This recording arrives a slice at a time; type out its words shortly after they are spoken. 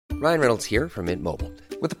Ryan Reynolds here from Mint Mobile.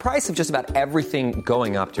 With the price of just about everything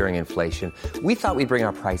going up during inflation, we thought we'd bring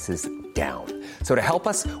our prices down. So to help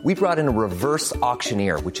us, we brought in a reverse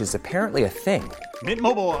auctioneer, which is apparently a thing. Mint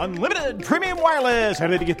Mobile Unlimited Premium Wireless. How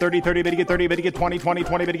to get 30, 30, bit to get 30, bit to get 20, 20,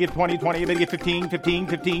 20, bit to get 20, 20, bit to get 15, 15,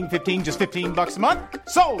 15, 15, just $15 a month?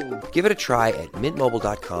 Sold! Give it a try at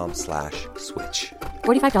mintmobile.com/switch.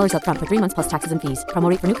 $45 up front for 3 months plus taxes and fees. Promo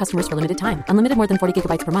rate for new customers for limited time. Unlimited more than 40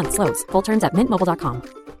 gigabytes per month. Slows full terms at mintmobile.com.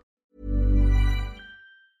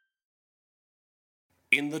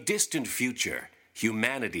 In the distant future,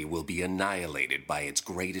 humanity will be annihilated by its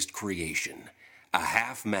greatest creation, a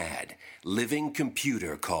half-mad, living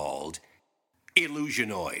computer called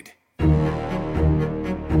Illusionoid.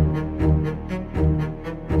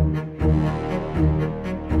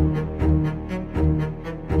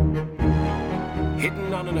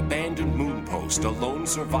 Hidden on an abandoned moon post, a lone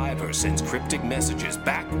survivor sends cryptic messages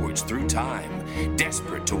backwards through time,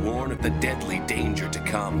 desperate to warn of the deadly danger to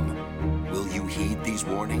come. Will you heed these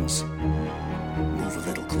warnings? Move a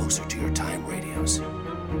little closer to your time radios.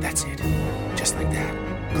 That's it. Just like that.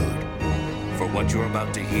 Good. For what you're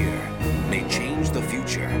about to hear may change the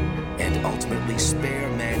future and ultimately spare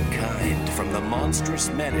mankind from the monstrous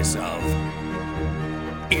menace of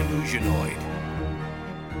Illusionoid.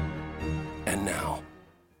 And now,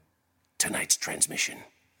 tonight's transmission.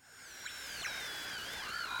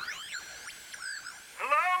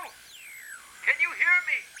 Hello? Can you hear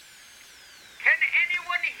me? Can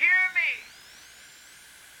anyone hear me?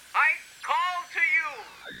 I call to you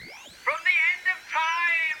from the end of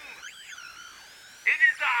time. It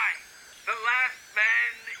is I, the last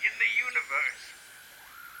man in the universe.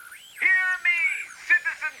 Hear me,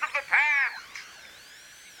 citizens of the past.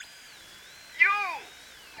 You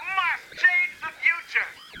must change the future.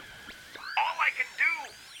 All I can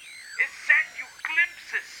do is send you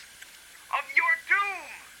glimpses of your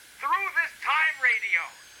doom through this time radio.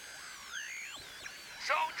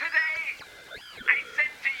 So today, I send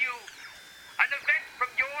to you an event from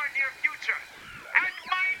your near future and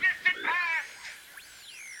my distant past.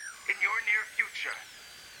 In your near future,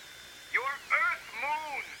 your Earth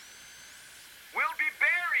moon will be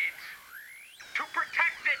buried to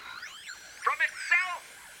protect it from itself.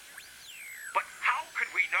 But how could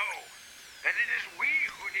we know that it is we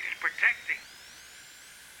who needed protecting?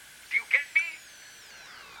 Do you get me?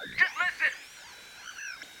 Just listen.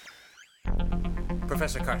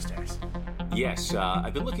 Professor Carstairs. Yes,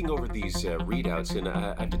 I've been looking over these readouts, and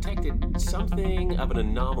I've detected something of an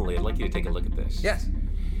anomaly. I'd like you to take a look at this. Yes.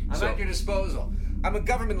 I'm at your disposal. I'm a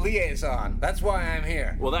government liaison. That's why I'm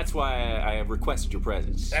here. Well, that's why I have requested your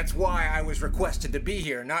presence. That's why I was requested to be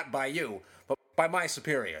here, not by you, but by my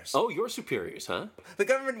superiors. Oh, your superiors, huh? The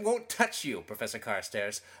government won't touch you, Professor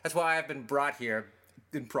Carstairs. That's why I've been brought here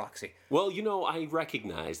in proxy. Well, you know, I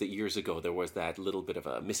recognize that years ago there was that little bit of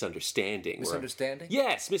a misunderstanding. Misunderstanding?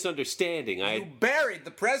 Yes, misunderstanding. You buried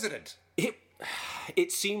the president.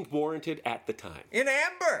 It seemed warranted at the time. In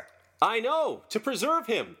amber. I know, to preserve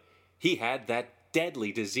him. He had that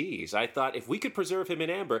deadly disease. I thought if we could preserve him in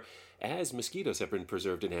amber, as mosquitoes have been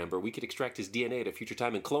preserved in amber, we could extract his DNA at a future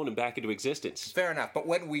time and clone him back into existence. Fair enough, but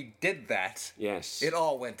when we did that, yes, it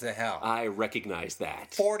all went to hell. I recognize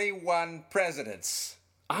that. 41 presidents.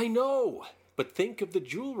 I know, but think of the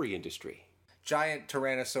jewelry industry. Giant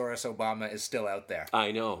Tyrannosaurus Obama is still out there.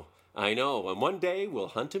 I know, and one day we'll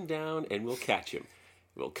hunt him down and we'll catch him.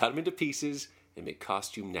 We'll cut him into pieces and make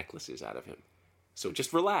costume necklaces out of him. So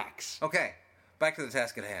just relax. Okay, back to the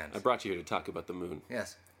task at hand. I brought you here to talk about the moon.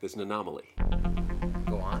 Yes. There's an anomaly.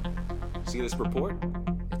 Go on. See this report?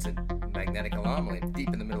 It's a magnetic anomaly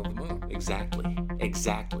deep in the middle of the moon. Exactly.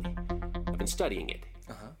 I've been studying it.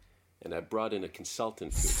 Uh-huh. And I brought in a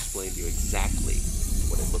consultant to explain to you exactly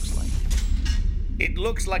what it looks like. It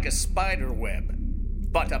looks like a spider web,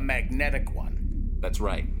 but a magnetic one. That's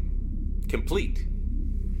right. Complete.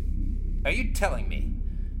 Are you telling me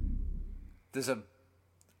there's a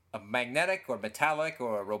magnetic or metallic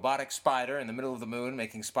or a robotic spider in the middle of the moon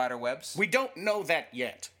making spider webs? We don't know that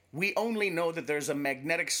yet. We only know that there's a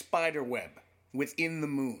magnetic spider web within the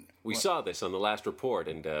moon. We saw this on the last report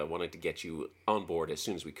and wanted to get you on board as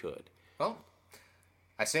soon as we could. Well,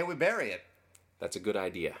 I say we bury it. That's a good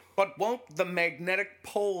idea. But won't the magnetic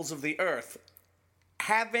poles of the Earth,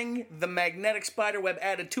 having the magnetic spider web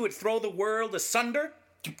added to it, throw the world asunder?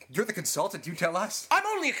 You're the consultant, you tell us? I'm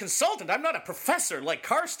only a consultant. I'm not a professor like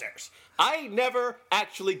Carstairs. I never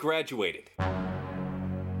actually graduated.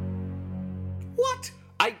 What?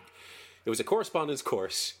 It was a correspondence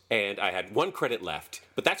course, and I had 1 credit left.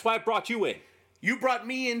 But that's why I brought you in. You brought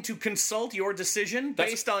me in to consult your decision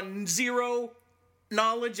based on zero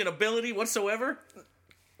knowledge and ability whatsoever?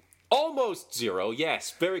 Almost zero,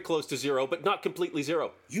 yes. Very close to zero, but not completely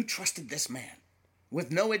zero. You trusted this man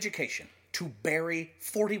with no education to bury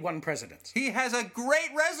 41 presidents. He has a great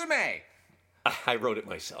resume. I wrote it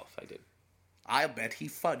myself. I did. I'll bet he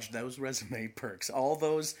fudged those resume perks. All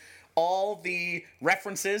the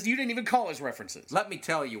references. You didn't even call his references. Let me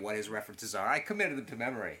tell you what his references are. I committed them to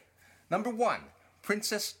memory. Number 1,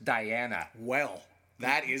 Princess Diana. Well,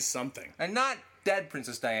 that is something. And not dead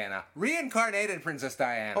Princess Diana. Reincarnated Princess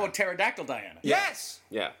Diana. Oh, pterodactyl Diana. Yes!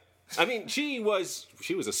 Yeah. I mean, she was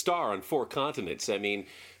a star on 4 continents. I mean,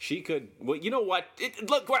 she could... Well, you know what?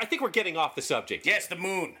 Look, I think we're getting off the subject. Yes, the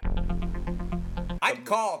moon. I'd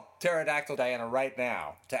call pterodactyl Diana right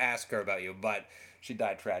now to ask her about you, but she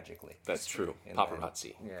died tragically. That's true. In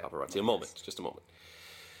Paparazzi. Yeah. Paparazzi. A moment. Just a moment.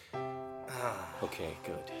 Okay,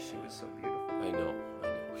 good. She was so beautiful. I know.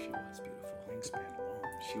 She was beautiful. Wingspan alone.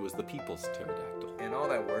 She was the people's pterodactyl. And all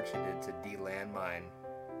that work she did to de-landmine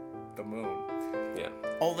the moon. Yeah.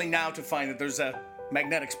 Only now to find that there's a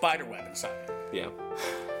magnetic spider web inside it. Yeah.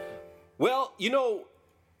 Well, you know,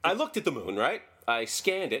 I looked at the moon, right? I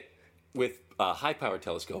scanned it with a high-powered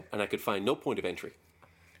telescope, and I could find no point of entry.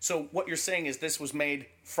 So what you're saying is this was made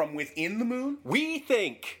from within the moon? We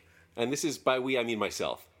think, and this is by we I mean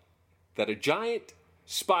myself, that a giant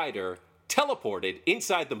spider teleported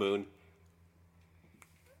inside the moon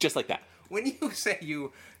just like that. When you say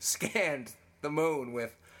you scanned the moon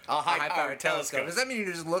with A high-powered telescope. does that mean you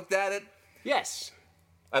just looked at it? Yes.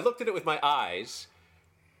 I looked at it with my eyes,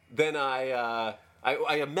 then I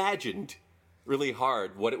imagined really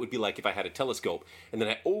hard what it would be like if I had a telescope, and then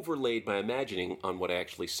I overlaid my imagining on what I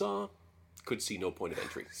actually saw. Could see no point of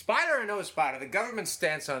entry. Spider or no spider, the government's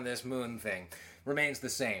stance on this moon thing remains the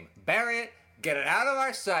same. Bury it, get it out of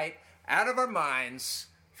our sight, out of our minds,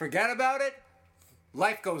 forget about it,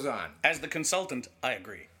 life goes on. As the consultant, I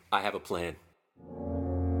agree. I have a plan.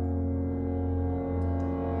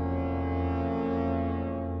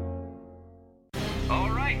 All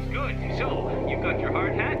right, good. So, you've got your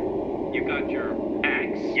hard hat, you've got your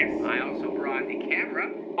axe. Yes, I also brought the camera.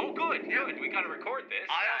 Oh, good, good. We got to record this.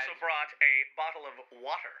 I also brought a bottle of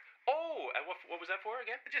water. Oh, and what was that for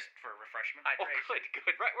again? Just for refreshment. Oh, good,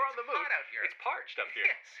 good. Right, we're on the moon. hot out here. It's parched up here.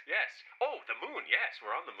 Yes. Yes. Oh, the moon. Yes,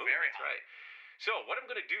 we're on the moon. Very That's hot. right. So, what I'm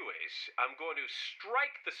going to do is I'm going to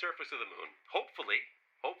strike the surface of the moon, hopefully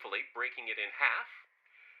breaking it in half,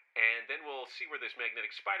 and then we'll see where this magnetic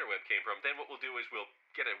spider web came from. Then what we'll do is we'll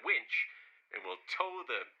get a winch and we'll tow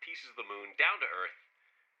the pieces of the moon down to Earth.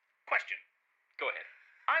 Question. Go ahead.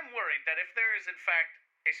 I'm worried that if there is, in fact,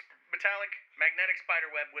 a metallic magnetic spider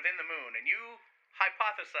web within the moon, and you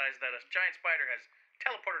hypothesize that a giant spider has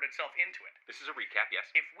teleported itself into it, This is a recap, yes.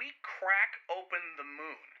 if we crack open the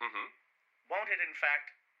moon, Mm-hmm. won't it, in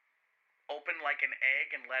fact, open like an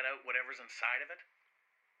egg and let out whatever's inside of it?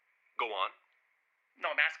 Go on.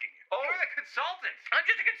 No, I'm asking you. Oh. You're the consultant. I'm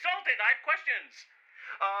just a consultant. I have questions.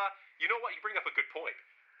 You know what? You bring up a good point.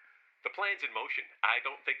 The plan's in motion. I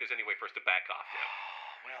don't think there's any way for us to back off now.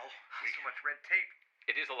 Well, So much red tape.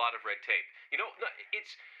 It is a lot of red tape. You know,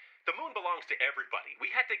 it's the moon belongs to everybody. We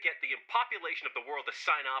had to get the population of the world to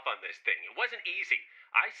sign off on this thing. It wasn't easy.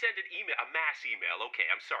 I sent an email, a mass email. Okay,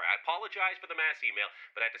 I'm sorry. I apologize for the mass email,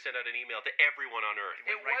 but I had to send out an email to everyone on Earth.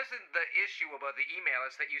 It wasn't the issue about the email,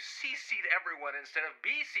 it's that you CC'd everyone instead of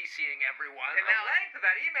BCCing everyone. And the now- length of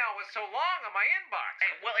that email was so long on my inbox.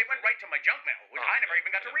 well, it went right to my junk mail, which I never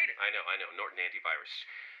even got to read it. I know. Norton Antivirus.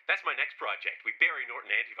 That's my next project. We bury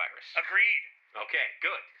Norton Antivirus. Agreed. Okay,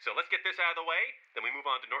 good. So let's get this out of the way, then we move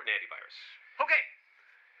on to Norton Antivirus. Okay.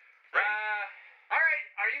 Ready? All right.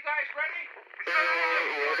 Are you guys ready?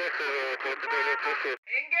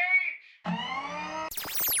 Engage.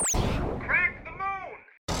 Crack the moon.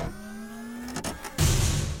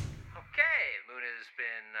 Okay, the moon has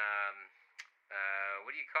been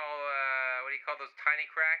what do you call those tiny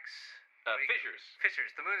cracks? Fissures.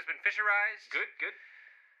 Fissures. The moon has been fissurized. Good, good.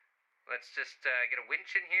 Let's just get a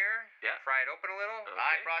winch in here. Yeah. Pry it open a little.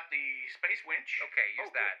 I brought the space winch. Okay, use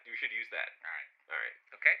Oh, that. good. You should use that. All right. All right.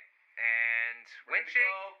 Okay. And Ready to winching.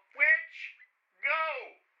 go. Winch. Go.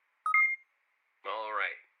 All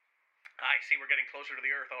right. I see. We're getting closer to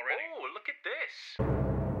the Earth already. Oh, look at this.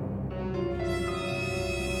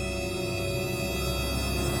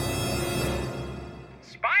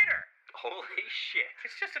 Spider. Holy shit.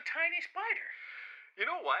 It's just a tiny spider. You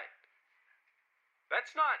know what?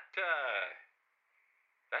 That's not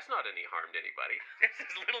any harm to anybody. It's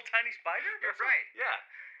this little tiny spider. You're right. Yeah.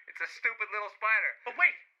 It's a stupid little spider. But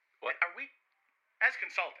wait. What? Are we, as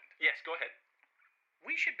consultant, Yes, go ahead.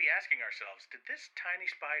 we should be asking ourselves, did this tiny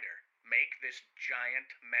spider make this giant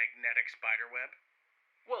magnetic spider web?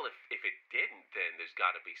 Well, if it didn't, then there's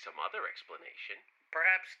got to be some other explanation.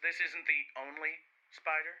 Perhaps this isn't the only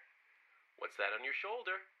spider? What's that on your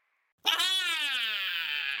shoulder?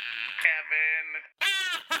 Kevin.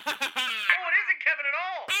 Oh, it isn't Kevin at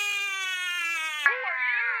all. Who are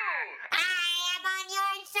you? I am on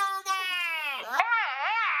your shoulder!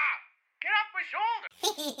 Get off my shoulder.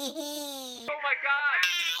 Oh my God!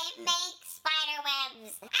 I make spider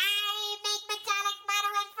webs! I make metallic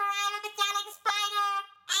spider webs for I'm a metallic spider!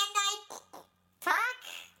 And I talk?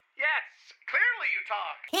 Yes! Clearly you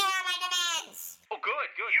talk. Here are my demands! Oh, good.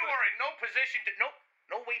 You are in no position to...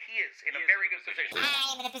 No, wait, he is in a very good position. I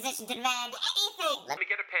am in a position to demand anything! Let me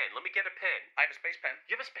get a pen. I have a space pen.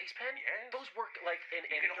 You have a space pen? Yes. Those work like in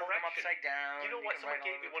You any can hold them direction. upside down. You know what? can Someone write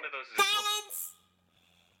gave all me over one of it. those. As a Silence!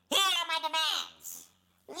 Here are my demands!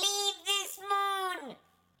 Leave this moon!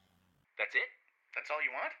 That's it? That's all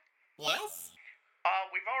you want? Yes?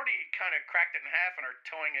 We've already kind of cracked it in half and are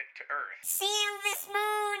towing it to Earth. Seal this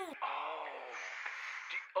moon! Oh.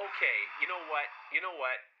 Okay. You know what?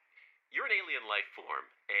 You're an alien life form,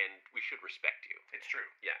 and we should respect you. It's true.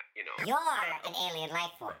 Yeah, you know. You're an alien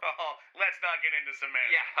life form. Oh, let's not get into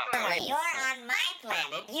semantics. Yeah. You're on my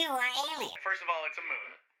planet. You are alien. First of all, it's a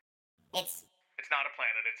moon. It's It's not a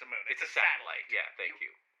planet, it's a moon. It's a satellite. Yeah, thank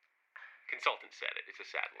you. Consultant said it. It's a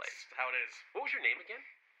satellite. It's how it is. What was your name again?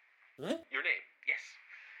 Your name? Yes.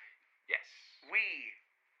 Yes. We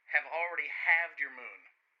have already halved your moon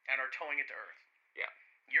and are towing it to Earth. Yeah.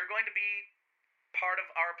 You're going to be part of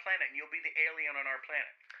our planet, and you'll be the alien on our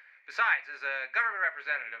planet. Besides, as a government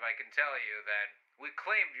representative, I can tell you that we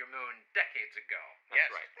claimed your moon decades ago. That's Yes.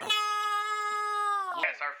 right. no!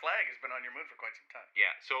 Yes, our flag has been on your moon for quite some time.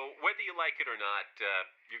 Yeah, so whether you like it or not,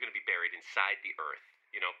 you're going to be buried inside the Earth.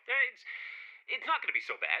 You know, it's not going to be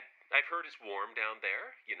so bad. I've heard it's warm down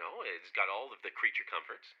there. You know, it's got all of the creature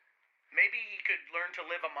comforts. Maybe he could learn to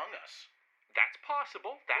live among us. That's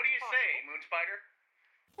possible. What do you say, Moon Spider?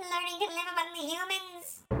 Learning to live among the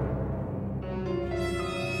humans.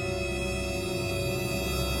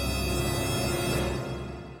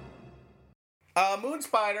 Moon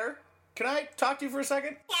Spider, can I talk to you for a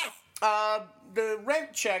second? Yes. The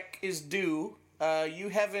rent check is due. You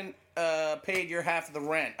haven't paid your half of the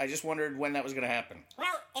rent. I just wondered when that was going to happen. Well,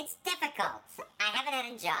 it's difficult. I haven't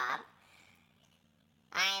had a job.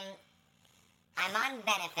 I'm on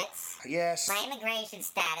benefits. Yes. My immigration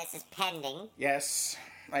status is pending. Yes,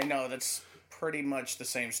 I know. That's pretty much the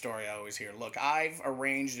same story I always hear. Look, I've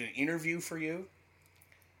arranged an interview for you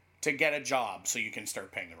to get a job so you can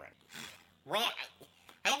start paying the rent. Where?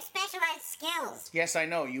 I have specialized skills. Yes, I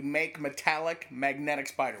know. You make metallic magnetic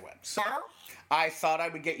spiderwebs. So? I thought I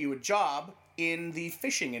would get you a job in the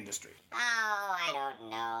fishing industry. Oh, I don't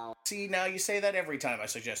know. See, now you say that every time I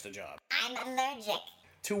suggest a job. I'm allergic.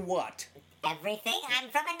 To what? Everything? I'm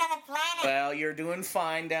from another planet. Well, you're doing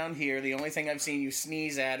fine down here. The only thing I've seen you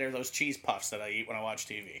sneeze at are those cheese puffs that I eat when I watch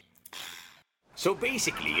TV. So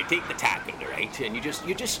basically, you take the tackle, right, and you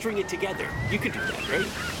just string it together. You can do that, right?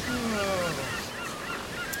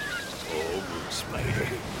 Oh, Moon Spider.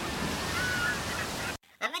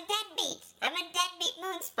 I'm a deadbeat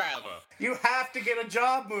moon spider. You have to get a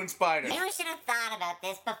job, Moon Spider. You should have thought about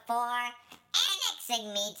this before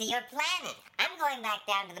annexing me to your planet. I'm going back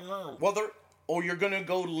down to the moon. Well, you're gonna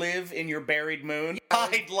go live in your buried moon?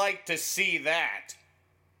 I'd like to see that.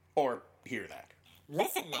 Or hear that.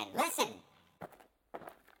 Listen, then, listen.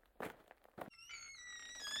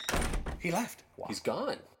 He left. He's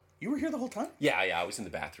gone. You were here the whole time? Yeah, I was in the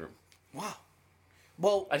bathroom. Wow.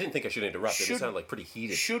 Well, I didn't think I should interrupt. It sounded like pretty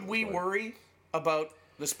heated. Should we worry about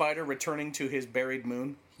the spider returning to his buried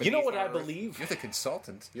moon? You know what I Earth? believe? You're the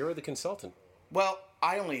consultant. You're the consultant. Well,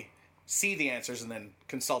 I only see the answers and then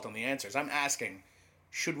consult on the answers. I'm asking,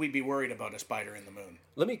 should we be worried about a spider in the moon?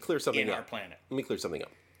 Let me clear something In up. our planet. Let me clear something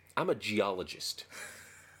up. I'm a geologist.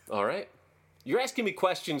 All right? You're asking me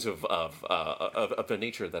questions of a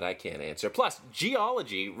nature that I can't answer. Plus,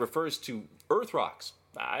 geology refers to earth rocks.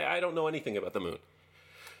 I don't know anything about the moon.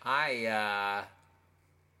 I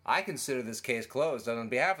consider this case closed. On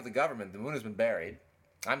behalf of the government, the moon has been buried.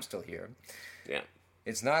 I'm still here. Yeah.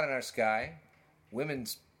 It's not in our sky.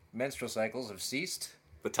 Women's menstrual cycles have ceased.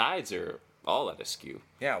 The tides are all at askew.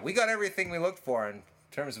 Yeah, we got everything we looked for in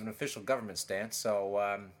terms of an official government stance, so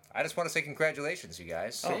I just want to say congratulations, you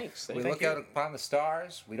guys. Thanks. We Thank look you. out upon the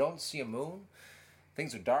stars. We don't see a moon.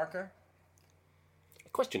 Things are darker.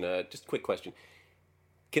 Question, just a quick question.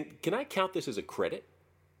 Can I count this as a credit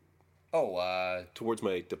Oh, towards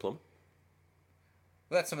my diploma?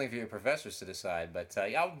 well, that's something for your professors to decide, but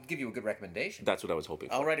I'll give you a good recommendation. That's what I was hoping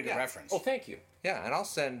for. I'll write a good reference. Oh, thank you. Yeah, and I'll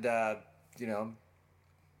send,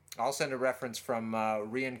 I'll send a reference from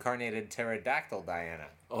reincarnated pterodactyl Diana.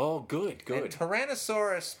 Oh, good. And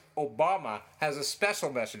Tyrannosaurus Obama has a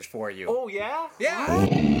special message for you. Oh, yeah? Yeah.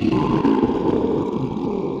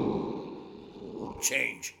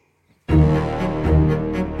 Change.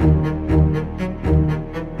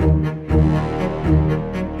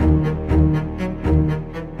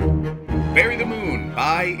 Bury the Moon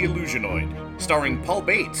by Illusionoid, starring Paul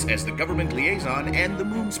Bates as the government liaison and the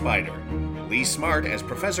Moon Spider, Lee Smart as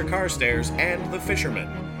Professor Carstairs and the Fisherman,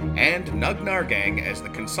 and Nug Nargang as the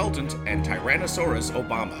consultant and Tyrannosaurus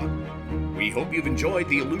Obama. We hope you've enjoyed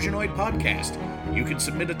the Illusionoid podcast. You can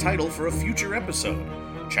submit a title for a future episode.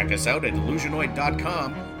 Check us out at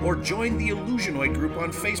Illusionoid.com or join the Illusionoid group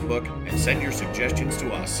on Facebook and send your suggestions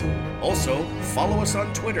to us. Also, follow us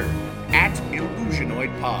on Twitter at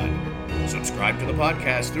IllusionoidPod. Subscribe to the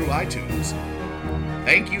podcast through iTunes.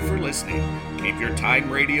 Thank you for listening. Keep your time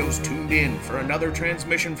radios tuned in for another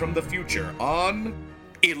transmission from the future on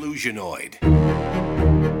Illusionoid.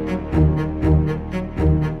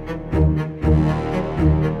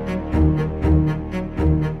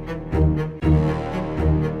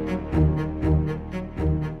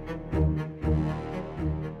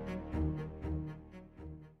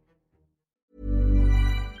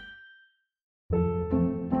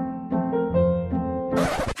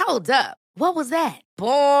 Hold up. What was that?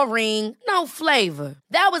 Boring. No flavor.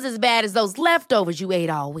 That was as bad as those leftovers you ate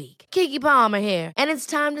all week. Keke Palmer here, and it's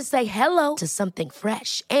time to say hello to something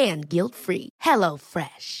fresh and guilt-free. Hello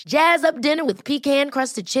Fresh. Jazz up dinner with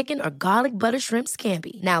pecan-crusted chicken or garlic butter shrimp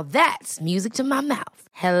scampi. Now that's music to my mouth.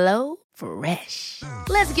 Hello Fresh.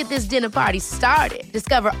 Let's get this dinner party started.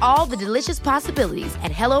 Discover all the delicious possibilities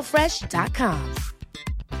at HelloFresh.com.